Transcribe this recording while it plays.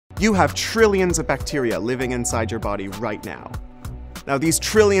You have trillions of bacteria living inside your body right now. Now, these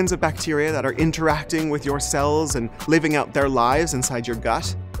trillions of bacteria that are interacting with your cells and living out their lives inside your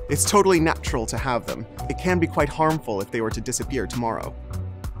gut, it's totally natural to have them. It can be quite harmful if they were to disappear tomorrow.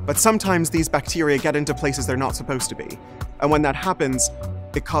 But sometimes these bacteria get into places they're not supposed to be, and when that happens,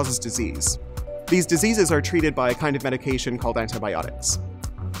 it causes disease. These diseases are treated by a kind of medication called antibiotics.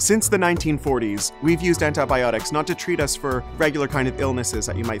 Since the 1940s, we've used antibiotics not to treat us for regular kind of illnesses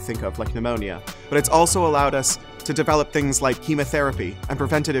that you might think of, like pneumonia, but it's also allowed us to develop things like chemotherapy and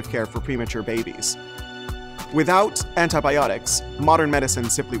preventative care for premature babies. Without antibiotics, modern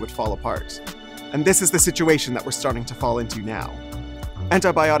medicine simply would fall apart. And this is the situation that we're starting to fall into now.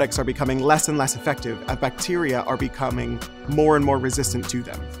 Antibiotics are becoming less and less effective as bacteria are becoming more and more resistant to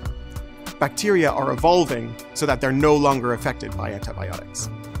them. Bacteria are evolving so that they're no longer affected by antibiotics.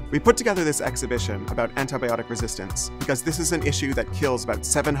 We put together this exhibition about antibiotic resistance because this is an issue that kills about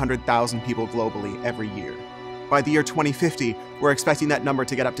 700,000 people globally every year. By the year 2050, we're expecting that number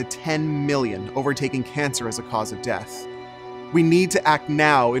to get up to 10 million, overtaking cancer as a cause of death. We need to act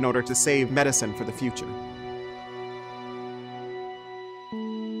now in order to save medicine for the future.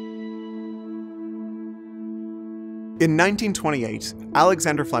 In 1928,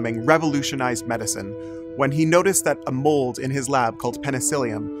 Alexander Fleming revolutionized medicine when he noticed that a mold in his lab called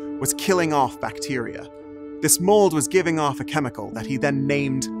penicillium was killing off bacteria. This mold was giving off a chemical that he then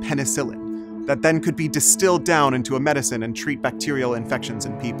named penicillin, that then could be distilled down into a medicine and treat bacterial infections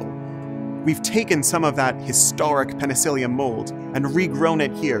in people. We've taken some of that historic penicillium mold and regrown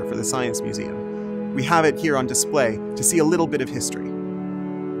it here for the Science Museum. We have it here on display to see a little bit of history.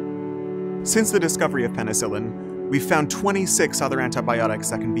 Since the discovery of penicillin, we've found 26 other antibiotics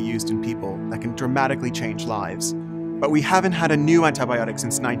that can be used in people that can dramatically change lives. But we haven't had a new antibiotic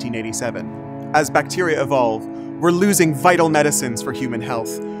since 1987. As bacteria evolve, we're losing vital medicines for human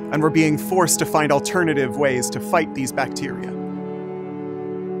health, and we're being forced to find alternative ways to fight these bacteria.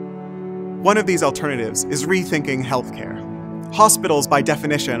 One of these alternatives is rethinking healthcare. Hospitals, by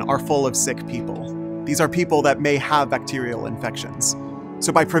definition, are full of sick people. These are people that may have bacterial infections.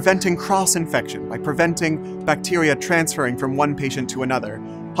 So by preventing cross-infection, by preventing bacteria transferring from one patient to another,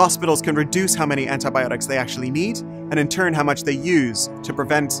 hospitals can reduce how many antibiotics they actually need, and in turn how much they use to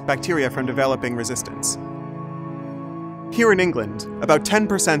prevent bacteria from developing resistance. Here in England, about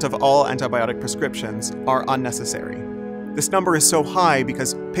 10% of all antibiotic prescriptions are unnecessary. This number is so high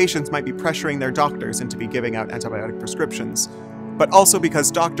because patients might be pressuring their doctors into giving out antibiotic prescriptions, but also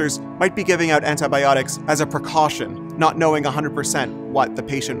because doctors might be giving out antibiotics as a precaution, not knowing 100% what the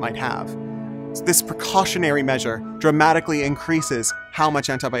patient might have. So this precautionary measure dramatically increases how much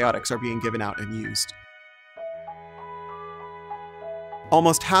antibiotics are being given out and used.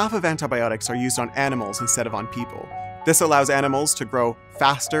 Almost half of antibiotics are used on animals instead of on people. This allows animals to grow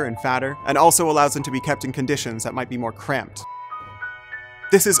faster and fatter, and also allows them to be kept in conditions that might be more cramped.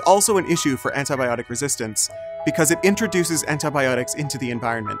 This is also an issue for antibiotic resistance because it introduces antibiotics into the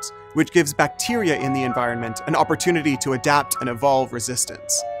environment, which gives bacteria in the environment an opportunity to adapt and evolve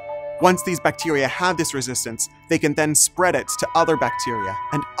resistance. Once these bacteria have this resistance, they can then spread it to other bacteria,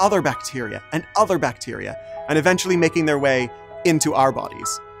 and other bacteria, and other bacteria, and eventually making their way into our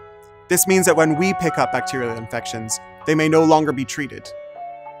bodies. This means that when we pick up bacterial infections, they may no longer be treated.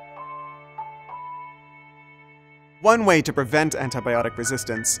 One way to prevent antibiotic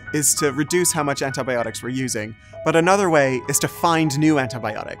resistance is to reduce how much antibiotics we're using, but another way is to find new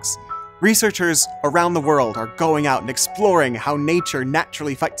antibiotics. Researchers around the world are going out and exploring how nature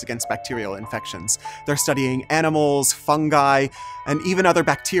naturally fights against bacterial infections. They're studying animals, fungi, and even other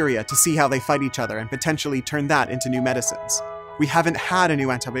bacteria to see how they fight each other and potentially turn that into new medicines. We haven't had a new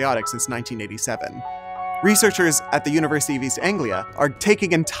antibiotic since 1987. Researchers at the University of East Anglia are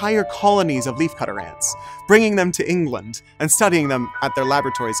taking entire colonies of leafcutter ants, bringing them to England, and studying them at their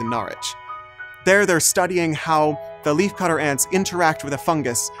laboratories in Norwich. There, they're studying how the leafcutter ants interact with a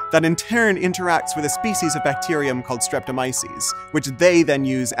fungus that in turn interacts with a species of bacterium called Streptomyces, which they then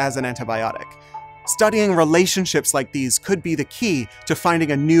use as an antibiotic. Studying relationships like these could be the key to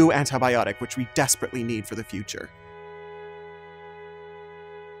finding a new antibiotic, which we desperately need for the future.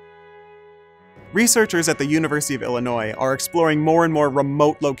 Researchers at the University of Illinois are exploring more and more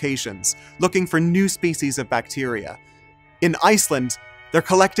remote locations, looking for new species of bacteria. In Iceland, they're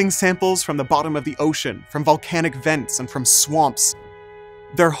collecting samples from the bottom of the ocean, from volcanic vents, and from swamps.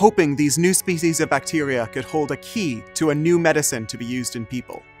 They're hoping these new species of bacteria could hold a key to a new medicine to be used in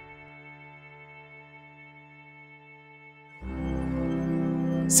people.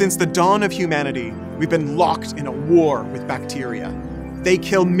 Since the dawn of humanity, we've been locked in a war with bacteria. They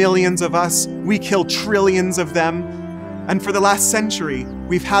kill millions of us, we kill trillions of them. And for the last century,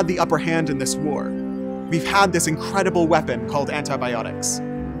 we've had the upper hand in this war. We've had this incredible weapon called antibiotics.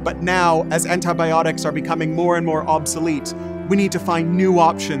 But now, as antibiotics are becoming more and more obsolete, we need to find new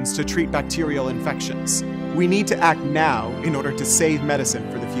options to treat bacterial infections. We need to act now in order to save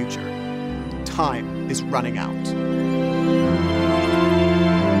medicine for the future. Time is running out.